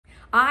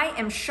I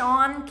am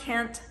Sean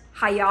Kent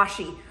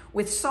Hayashi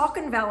with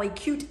Saucon Valley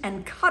Cute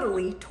and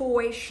Cuddly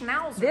Toy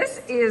Schnauzers.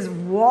 This is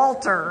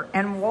Walter,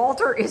 and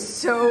Walter is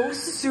so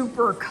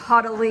super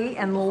cuddly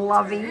and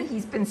lovey.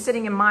 He's been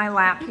sitting in my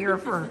lap here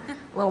for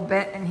a little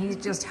bit, and he's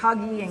just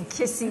huggy and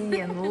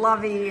kissy and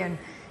lovey, and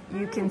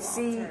you can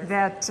see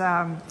that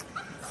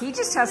he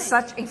just has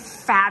such a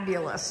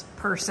fabulous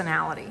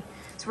personality.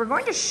 So we're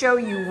going to show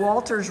you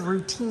Walter's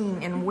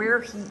routine and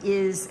where he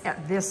is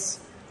at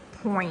this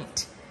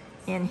point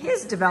in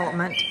his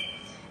development.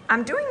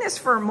 I'm doing this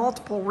for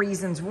multiple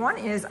reasons. One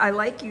is I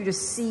like you to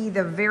see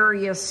the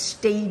various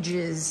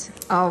stages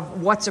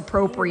of what's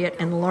appropriate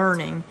in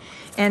learning.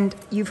 And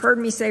you've heard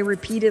me say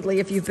repeatedly,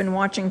 if you've been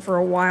watching for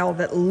a while,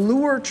 that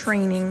lure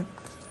training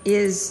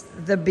is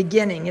the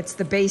beginning, it's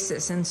the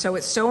basis. And so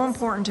it's so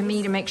important to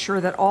me to make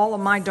sure that all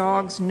of my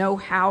dogs know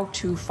how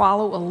to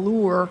follow a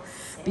lure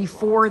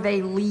before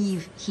they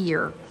leave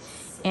here.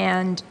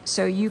 And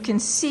so you can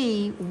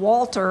see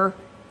Walter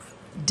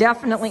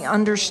definitely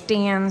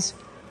understands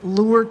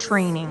lure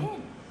training,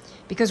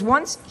 because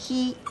once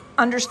he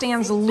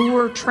understands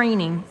lure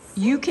training,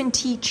 you can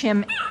teach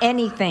him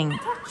anything.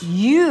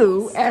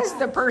 You, as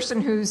the person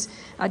who's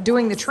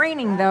doing the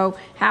training, though,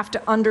 have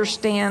to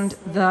understand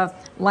the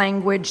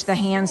language, the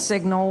hand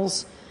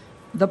signals,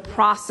 the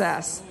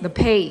process, the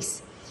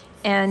pace.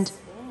 And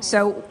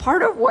so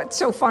part of what's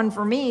so fun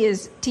for me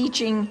is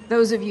teaching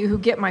those of you who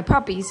get my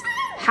puppies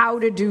how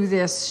to do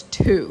this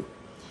too.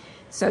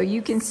 So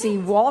you can see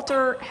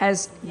Walter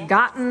has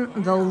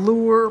gotten the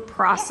lure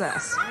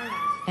process.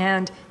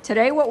 And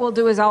today what we'll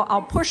do is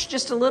I'll push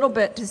just a little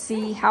bit to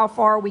see how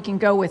far we can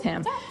go with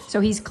him. So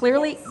he's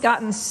clearly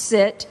gotten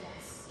sit.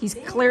 He's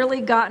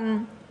clearly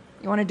gotten,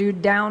 you want to do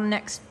down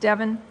next,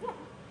 Devin?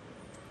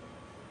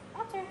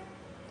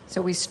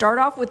 So we start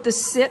off with the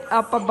sit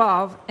up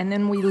above, and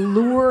then we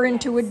lure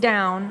into a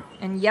down,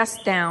 and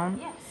yes,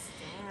 down.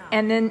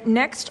 And then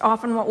next,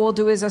 often what we'll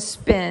do is a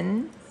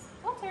spin.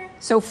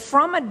 So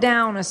from a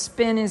down, a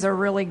spin is a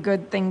really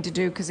good thing to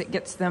do because it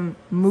gets them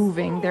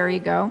moving. There you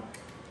go.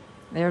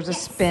 There's a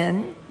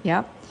spin.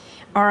 Yep.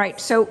 All right,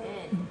 so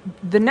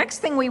the next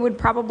thing we would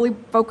probably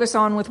focus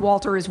on with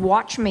Walter is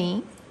watch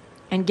me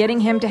and getting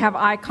him to have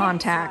eye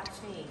contact.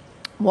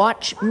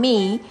 Watch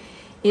me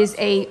is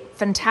a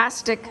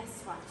fantastic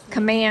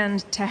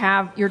command to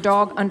have your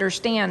dog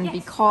understand,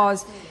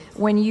 because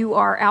when you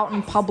are out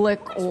in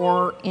public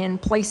or in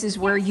places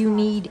where you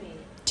need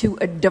to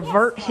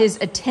divert his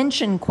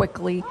attention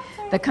quickly,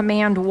 the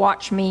command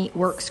watch me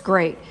works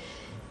great.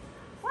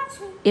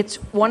 It's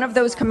one of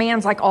those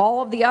commands, like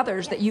all of the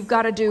others, that you've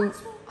got to do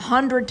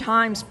 100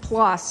 times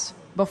plus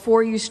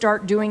before you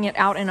start doing it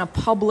out in a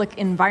public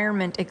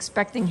environment,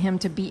 expecting him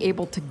to be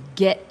able to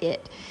get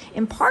it.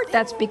 In part,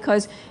 that's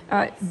because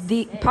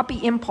the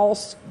puppy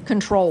impulse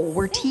control,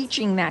 we're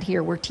teaching that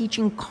here. We're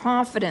teaching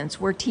confidence.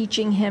 We're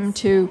teaching him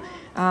to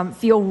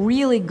feel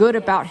really good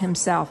about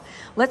himself.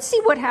 Let's see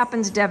what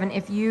happens, Devin,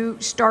 if you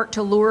start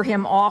to lure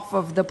him off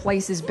of the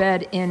place's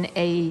bed in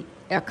a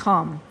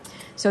come.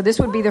 So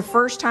this would be the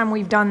first time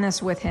we've done this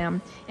with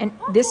him. And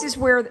this is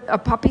where a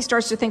puppy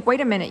starts to think,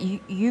 wait a minute,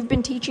 you've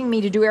been teaching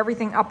me to do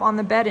everything up on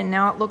the bed, and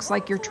now it looks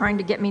like you're trying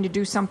to get me to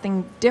do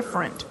something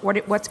different.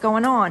 What's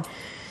going on?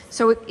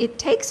 So it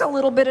takes a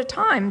little bit of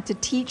time to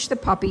teach the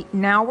puppy.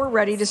 Now we're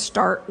ready to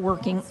start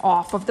working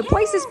off of the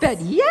place's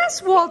bed.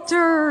 Yes,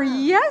 Walter.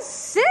 Yes,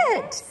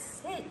 sit.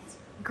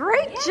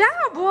 Great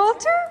job,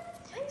 Walter.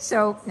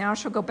 So now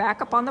she'll go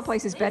back up on the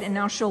place's bed, and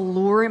now she'll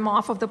lure him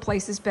off of the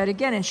place's bed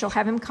again, and she'll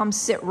have him come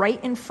sit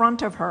right in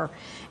front of her.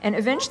 And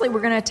eventually we're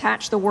going to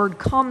attach the word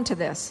come to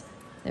this.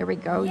 There we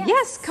go.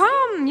 Yes,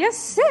 come. Yes,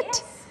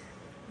 sit.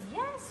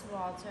 Yes,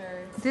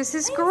 Walter. This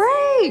is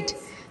great.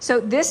 So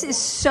this is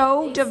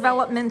so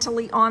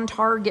developmentally on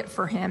target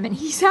for him, and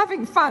he's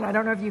having fun. I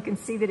don't know if you can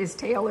see that his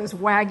tail is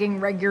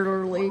wagging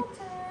regularly.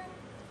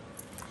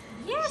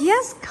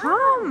 Yes,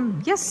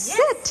 come. Yes,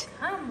 sit.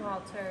 Come,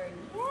 Walter.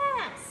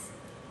 Yes.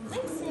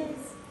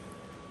 Places.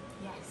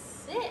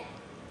 Yes, sit.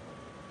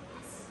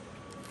 Yes.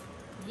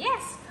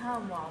 Yes,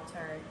 come,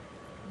 Walter.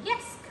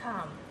 Yes,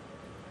 come.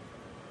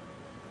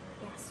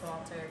 Yes,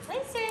 Walter.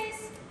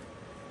 Places.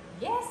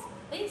 Yes,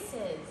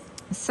 places.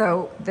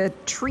 So the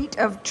treat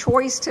of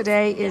choice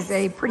today is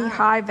a pretty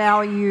high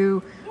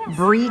value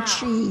brie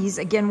cheese.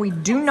 Again, we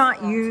do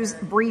not use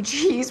brie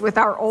cheese with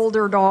our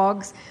older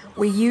dogs.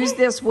 We use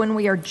this when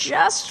we are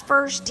just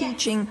first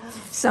teaching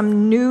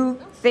some new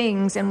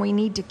things and we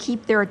need to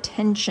keep their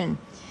attention.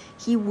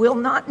 He will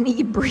not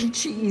need brie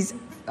cheese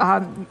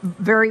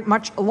very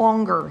much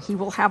longer. He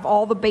will have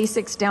all the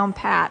basics down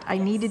pat. I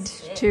needed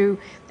to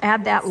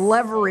add that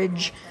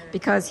leverage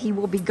because he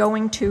will be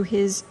going to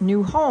his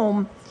new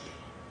home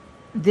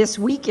this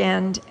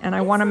weekend, and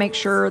I want to make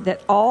sure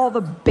that all the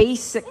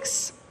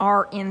basics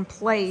are in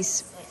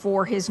place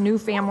for his new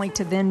family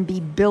to then be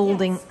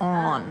building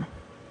on.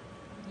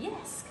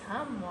 Yes,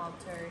 come,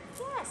 Walter.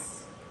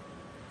 Yes.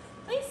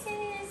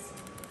 Places.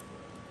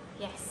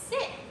 Yes,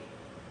 sit.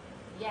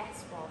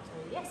 Yes, Walter.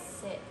 Yes,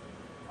 sit.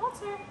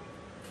 Walter.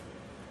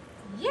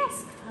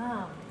 Yes,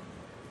 come.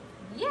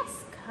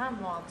 Yes,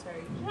 come, Walter.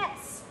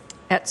 Yes.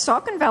 At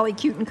Saucon Valley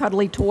Cute and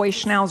Cuddly Toy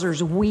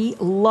Schnauzers, we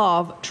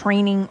love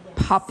training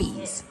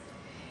puppies.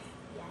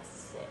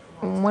 Yes,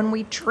 When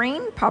we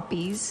train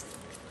puppies,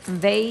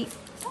 they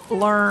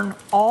learn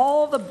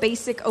all the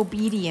basic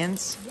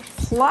obedience,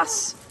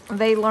 plus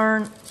they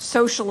learn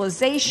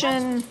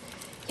socialization,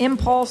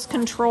 impulse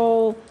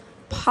control,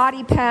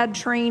 potty pad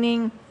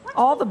training,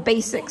 all the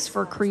basics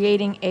for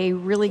creating a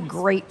really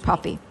great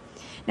puppy.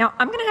 Now,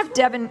 I'm going to have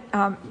Devin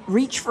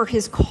reach for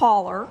his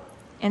collar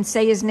and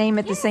say his name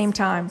at the same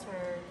time.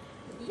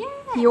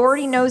 He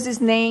already knows his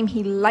name.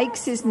 He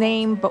likes his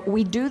name, but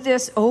we do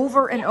this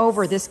over and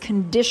over, this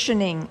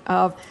conditioning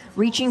of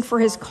reaching for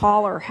his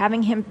collar,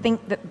 having him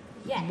think that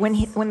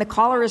when the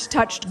collar is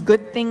touched,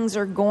 good things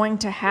are going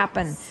to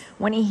happen.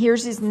 When he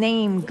hears his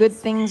name, good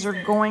things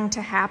are going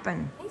to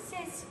happen.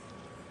 Places.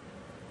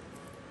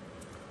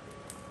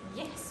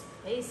 Yes,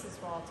 places,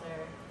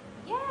 Walter.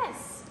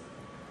 Yes.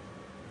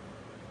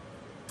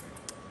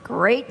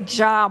 Great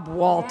job,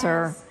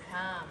 Walter. Yes,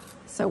 come.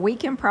 So we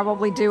can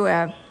probably do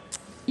a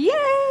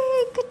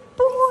yay, good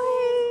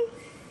boy.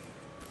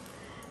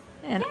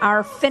 And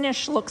our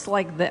finish looks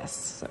like this.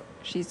 So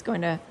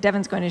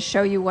Devin's going to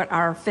show you what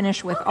our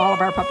finish with all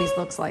of our puppies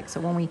looks like.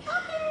 So when we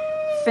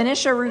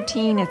finish a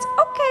routine, it's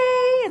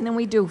okay. And then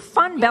we do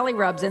fun belly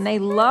rubs, and they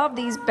love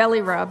these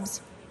belly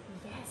rubs.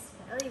 Yes,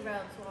 belly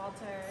rubs,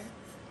 Walter.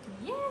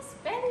 Yes,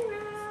 belly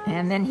rubs.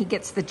 And then he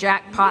gets the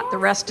jackpot the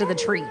rest of the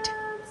treat.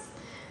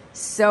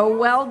 So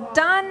well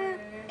done,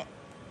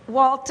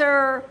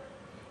 Walter.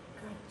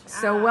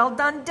 So well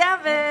done,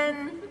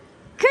 Devin.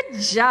 Good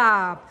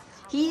job.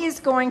 He is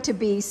going to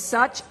be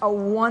such a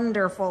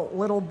wonderful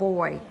little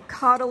boy.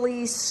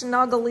 Cuddly,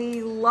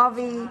 snuggly,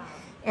 lovey,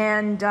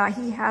 and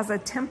he has a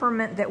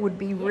temperament that would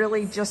be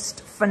really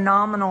just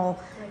phenomenal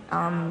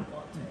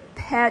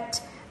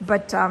pet.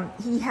 But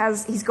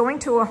he's going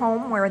to a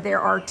home where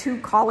there are 2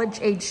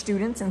 college-age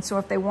students, and so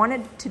if they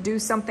wanted to do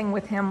something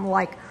with him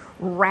like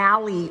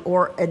rally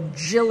or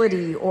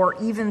agility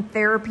or even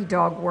therapy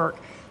dog work,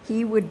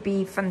 he would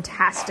be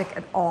fantastic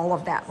at all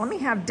of that. Let me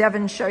have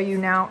Devin show you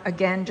now,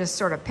 again, just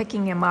sort of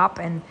picking him up,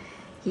 and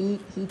he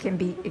can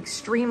be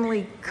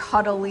extremely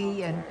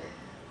cuddly, and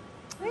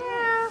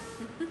yeah,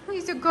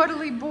 he's a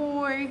cuddly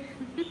boy.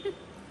 Good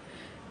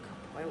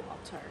boy,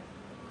 Walter.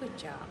 Good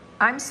job.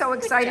 I'm so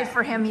excited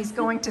for him. He's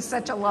going to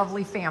such a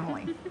lovely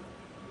family.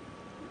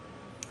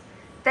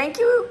 Thank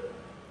you.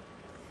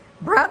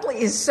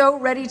 Bradley is so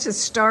ready to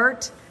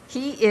start.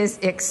 He is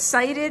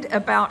excited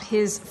about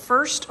his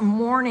first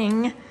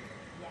morning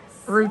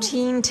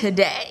routine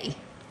today.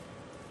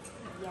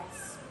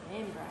 Yes,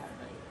 spin,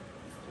 Bradley.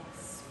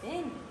 Yes,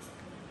 spin.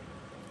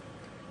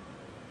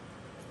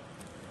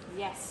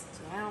 Yes,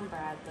 down,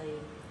 Bradley.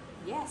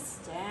 Yes,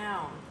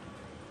 down.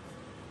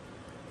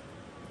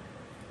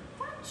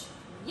 Touch.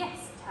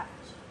 Yes, touch.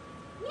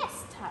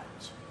 Yes,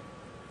 touch.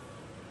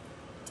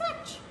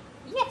 Touch.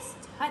 Yes,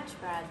 touch,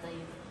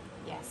 Bradley.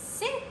 Yes,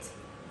 sit.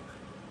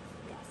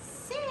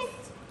 Yes, sit.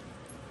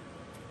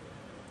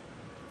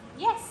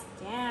 Yes,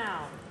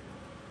 down.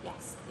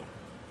 Yes, down.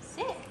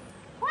 Sit.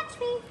 Watch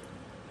me.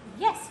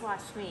 Yes,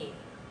 watch me.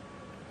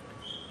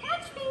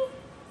 Watch me.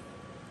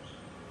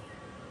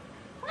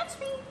 Watch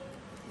me.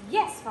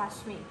 Yes,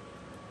 watch me.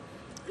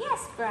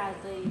 Yes,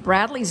 Bradley.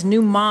 Bradley's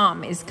new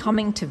mom is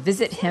coming to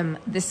visit him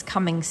this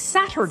coming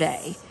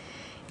Saturday.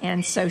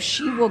 And so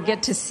she will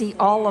get to see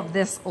all of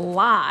this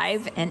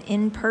live and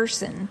in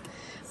person.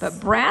 But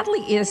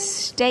Bradley is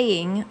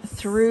staying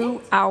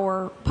through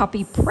our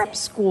puppy prep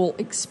school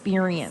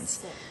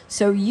experience.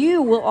 So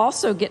you will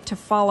also get to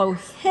follow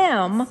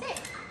him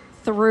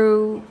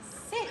through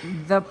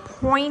the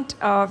point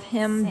of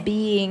him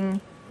being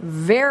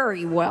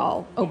very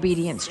well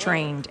obedience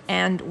trained.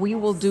 And we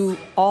will do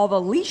all the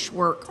leash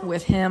work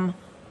with him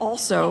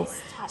also,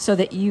 so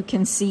that you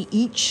can see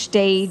each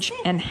stage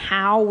and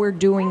how we're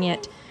doing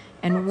it.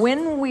 And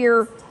when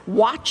we're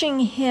watching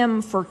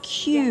him for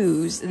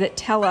cues that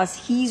tell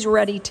us he's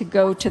ready to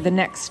go to the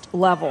next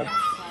level.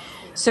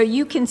 So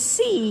you can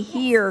see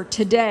here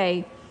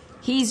today,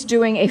 he's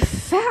doing a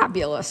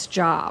fabulous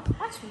job.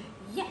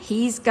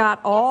 He's got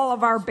all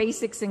of our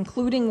basics,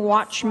 including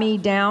watch me,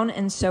 down.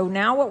 And so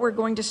now what we're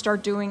going to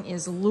start doing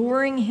is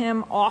luring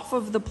him off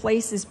of the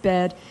places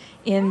bed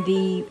in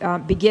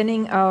the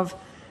beginning of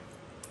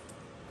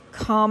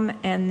come,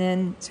 and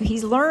then, so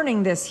he's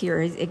learning this here.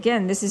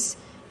 Again, this is,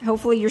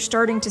 hopefully you're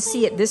starting to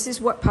see it. This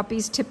is what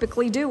puppies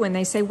typically do when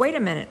they say, wait a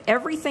minute,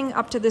 everything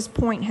up to this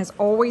point has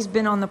always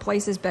been on the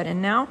places bed,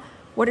 and now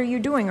what are you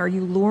doing? Are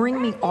you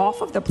luring me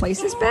off of the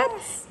places bed?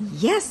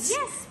 Yes.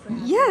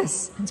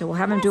 Yes. And so we'll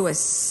have him do a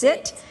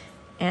sit,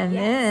 and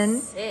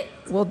then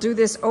we'll do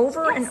this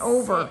over and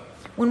over.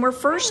 When we're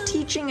first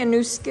teaching a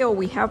new skill,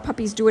 we have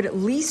puppies do it at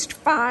least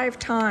 5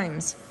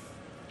 times.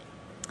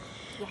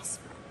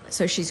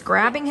 So she's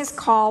grabbing his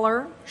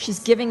collar, she's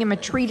giving him a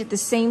treat at the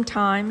same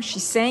time,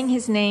 she's saying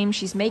his name,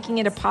 she's making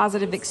it a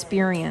positive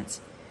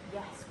experience.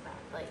 Yes,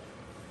 Bradley.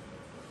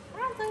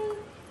 Bradley.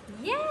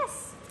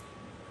 Yes.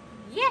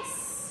 Yes,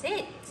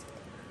 sit.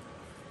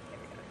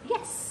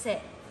 Yes,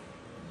 sit.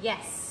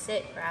 Yes,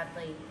 sit,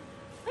 Bradley.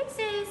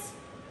 Places.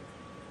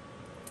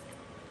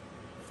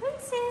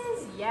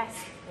 Places. Yes,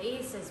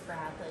 places,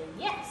 Bradley.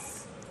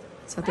 Yes.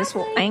 So this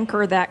will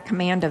anchor that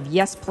command of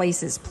yes,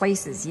 places,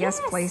 places, yes,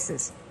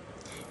 places.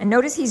 And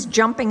notice he's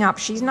jumping up.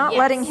 She's not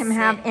letting him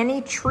have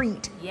any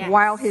treat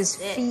while his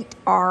feet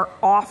are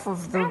off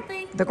of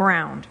the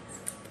ground.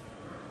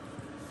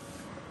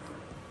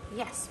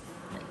 Yes.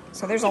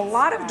 So there's a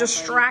lot of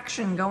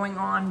distraction going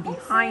on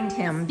behind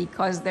him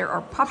because there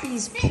are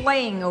puppies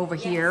playing over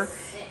here,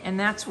 and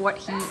that's what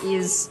he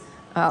is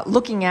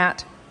looking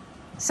at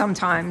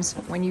sometimes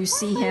when you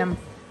see him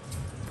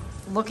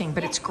looking.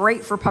 But it's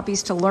great for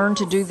puppies to learn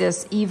to do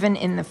this even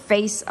in the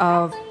face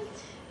of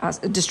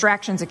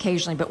distractions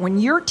occasionally. But when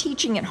you're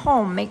teaching at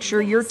home, make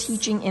sure you're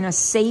teaching in a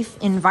safe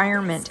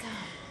environment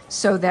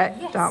so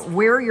that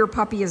where your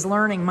puppy is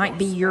learning might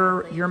be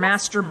your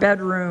master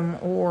bedroom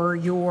or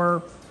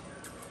your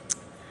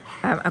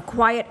a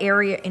quiet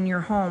area in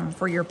your home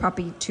for your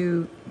puppy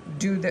to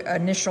do the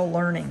initial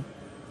learning.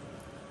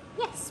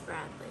 Yes,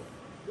 Bradley.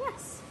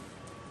 Yes.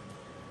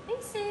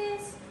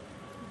 Faces.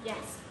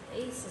 Yes,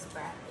 faces,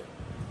 Bradley.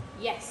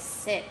 Yes,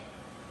 sit.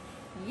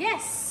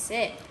 Yes,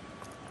 sit.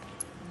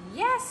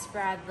 Yes,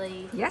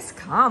 Bradley. Yes,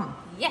 come.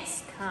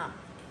 Yes, come.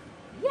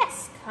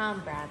 Yes,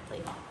 come,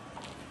 Bradley.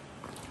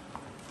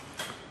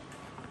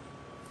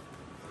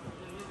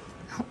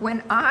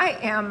 When I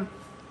am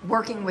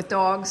working with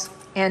dogs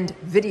and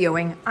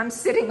videoing, I'm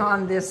sitting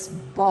on this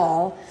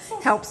ball.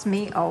 Helps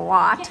me a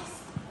lot.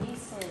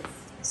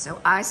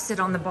 So I sit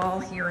on the ball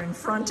here in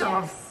front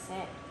of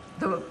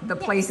the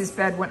places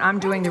bed when I'm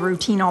doing the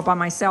routine all by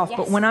myself.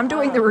 But when I'm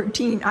doing the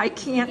routine, I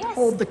can't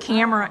hold the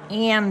camera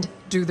and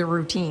do the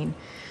routine.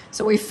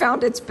 So we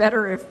found it's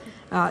better if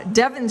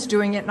Devin's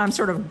doing it and I'm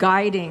sort of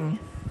guiding.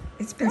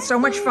 It's been so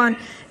much fun.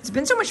 It's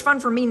been so much fun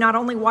for me not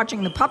only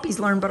watching the puppies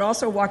learn, but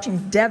also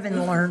watching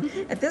Devin learn.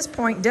 At this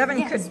point,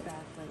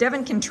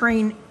 Devin can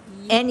train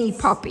any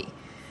puppy.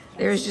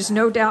 There's just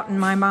no doubt in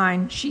my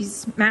mind.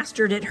 She's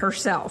mastered it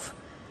herself.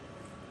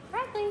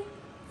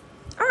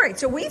 All right,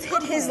 so we've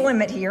hit his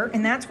limit here,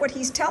 and that's what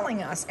he's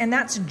telling us, and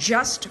that's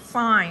just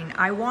fine.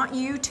 I want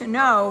you to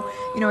know,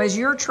 as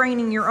you're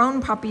training your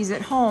own puppies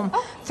at home,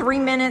 3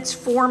 minutes,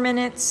 4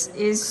 minutes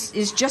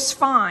is just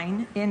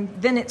fine, and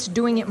then it's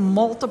doing it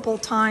multiple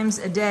times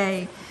a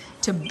day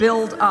to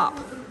build up.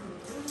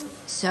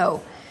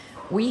 So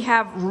we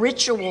have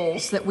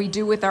rituals that we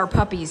do with our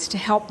puppies to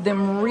help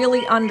them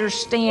really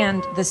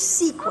understand the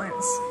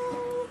sequence.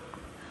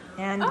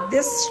 And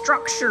this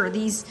structure,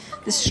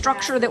 the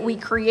structure that we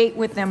create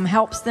with them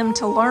helps them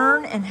to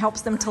learn and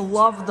helps them to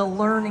love the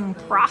learning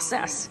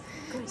process.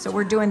 So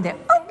we're doing the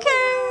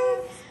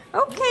okay.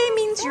 Okay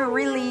means you're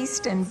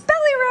released, and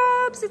belly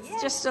rubs.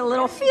 It's just a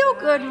little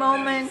feel-good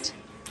moment.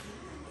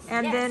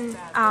 And then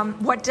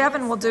what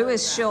Devin will do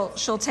is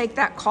she'll take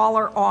that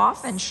collar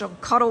off and she'll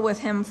cuddle with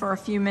him for a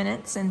few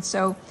minutes. And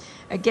so,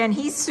 again,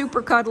 he's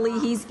super cuddly.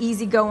 He's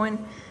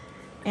easygoing.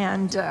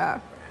 And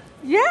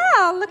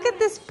yeah, look at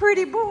this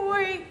pretty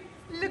boy.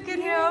 Look at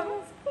him.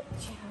 Good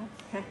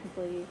job,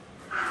 Bradley.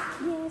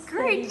 Yes,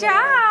 great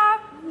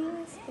job.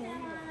 Yes,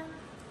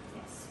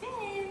 yes,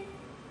 spin.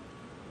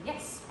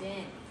 Yes,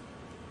 spin.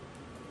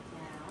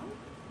 Down.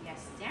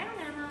 Yes, down,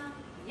 Emma.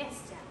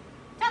 Yes, down.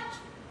 Touch.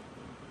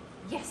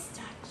 Yes,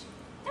 touch.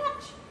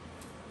 Touch.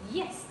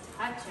 Yes,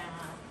 touch,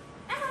 Emma.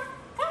 Emma,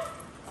 come.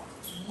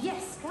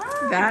 Yes,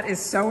 come. That is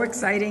so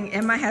exciting.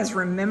 Emma has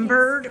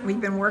remembered. We've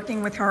been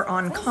working with her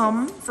on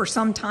come for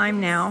some time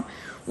now.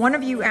 One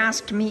of you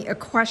asked me a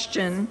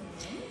question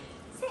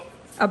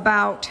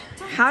about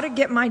how to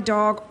get my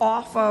dog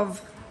off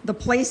of the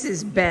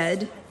places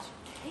bed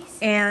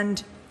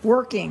and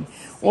working.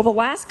 Well, the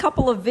last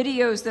couple of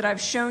videos that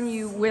I've shown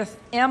you with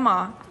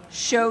Emma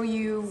show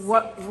you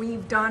what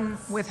we've done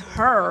with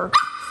her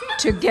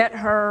to get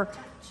her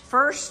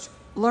first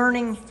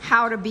learning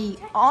how to be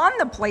on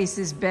the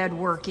places bed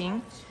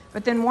working,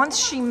 but then once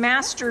she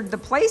mastered the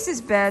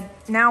places bed,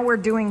 now we're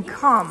doing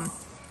come.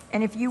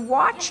 And if you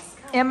watch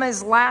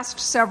Emma's last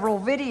several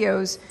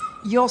videos,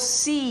 you'll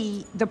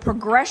see the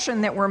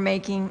progression that we're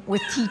making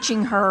with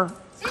teaching her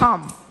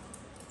come.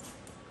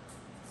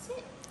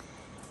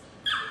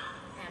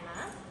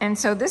 And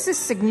so this is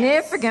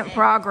significant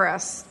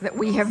progress that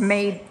we have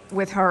made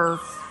with her,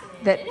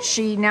 that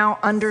she now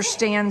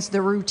understands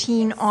the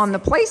routine on the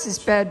places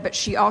bed, but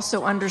she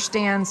also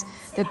understands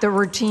that the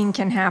routine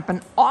can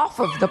happen off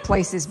of the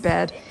places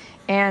bed,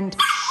 and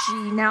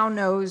she now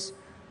knows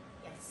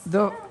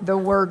the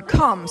word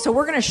come. So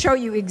we're going to show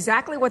you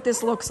exactly what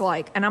this looks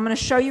like, and I'm going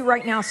to show you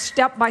right now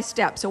step by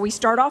step. So we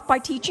start off by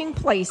teaching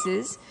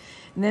places,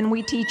 and then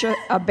we teach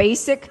a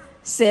basic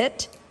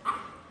sit,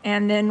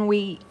 and then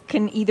we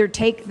can either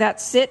take that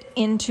sit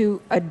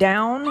into a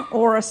down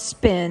or a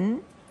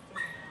spin.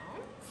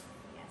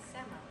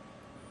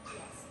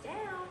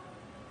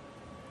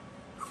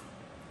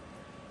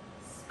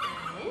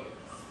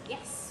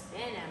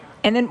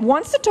 And then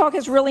once the dog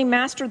has really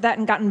mastered that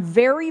and gotten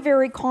very,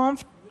 very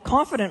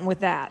confident with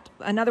that,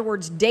 in other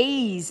words,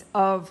 days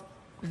of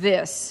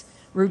this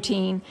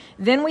routine,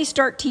 then we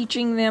start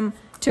teaching them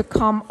to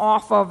come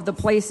off of the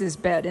places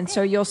bed. And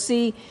so you'll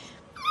see,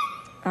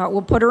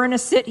 we'll put her in a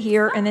sit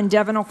here, and then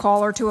Devin will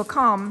call her to a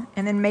come,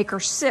 and then make her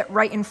sit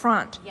right in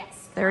front.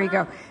 Yes. There you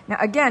go. Now,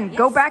 again,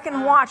 go back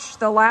and watch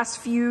the last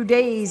few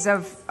days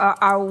of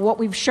what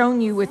we've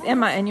shown you with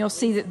Emma, and you'll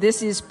see that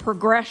this is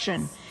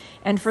progression.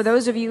 And for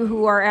those of you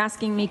who are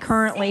asking me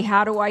currently,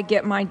 how do I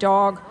get my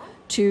dog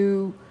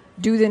to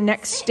do the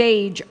next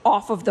stage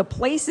off of the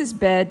places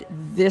bed,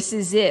 this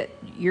is it.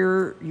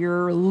 You're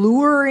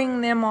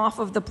luring them off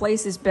of the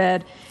places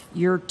bed.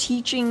 You're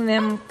teaching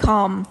them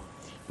come,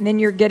 and then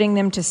you're getting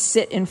them to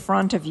sit in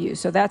front of you.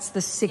 So that's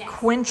the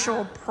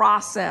sequential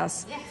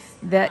process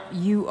that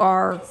you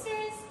are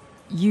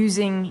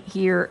using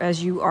here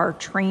as you are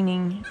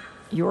training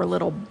your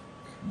little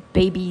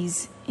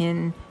babies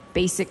in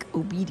basic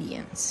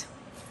obedience.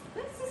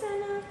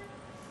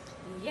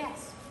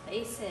 Yes,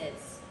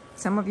 faces.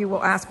 Some of you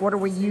will ask, what are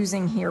we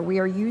using here? We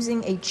are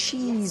using a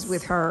cheese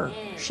with her.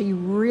 She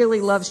really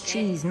loves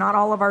cheese. Not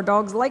all of our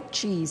dogs like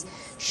cheese.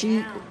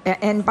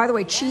 And by the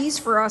way, cheese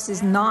for us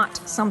is not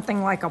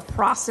something like a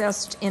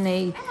processed in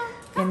a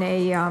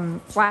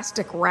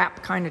plastic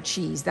wrap kind of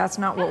cheese. That's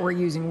not what we're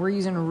using. We're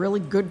using a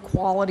really good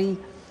quality,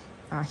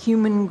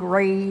 human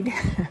grade.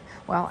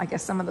 Well, I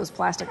guess some of those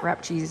plastic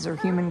wrap cheeses are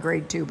human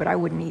grade too, but I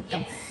wouldn't eat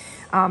them.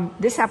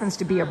 This happens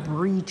to be a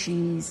brie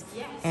cheese,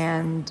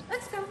 and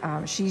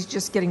she's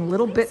just getting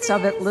little bits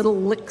of it, little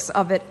licks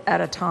of it at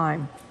a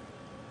time.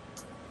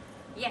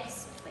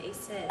 Yes,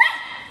 places.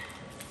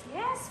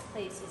 Yes,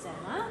 places,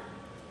 Emma.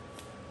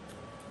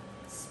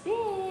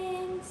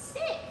 Spin,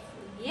 sit.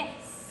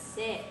 Yes,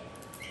 sit.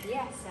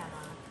 Yes, Emma.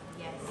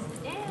 Yes,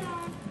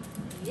 down.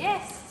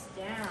 Yes,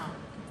 down.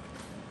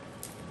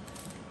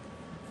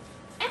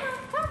 Emma,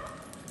 come.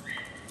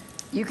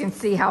 You can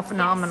see how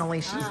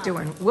phenomenally she's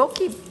doing. We'll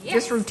keep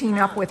this routine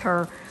up with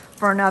her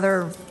for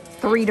another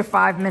 3 to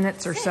 5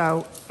 minutes or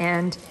so.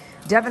 And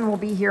Devin will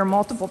be here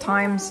multiple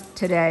times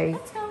today.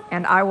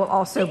 And I will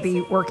also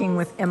be working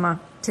with Emma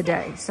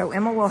today. So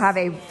Emma will have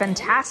a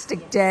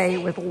fantastic day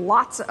with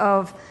lots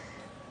of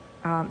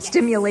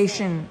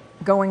stimulation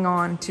going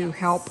on to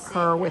help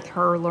her with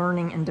her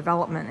learning and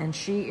development. And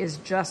she is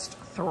just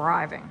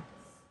thriving.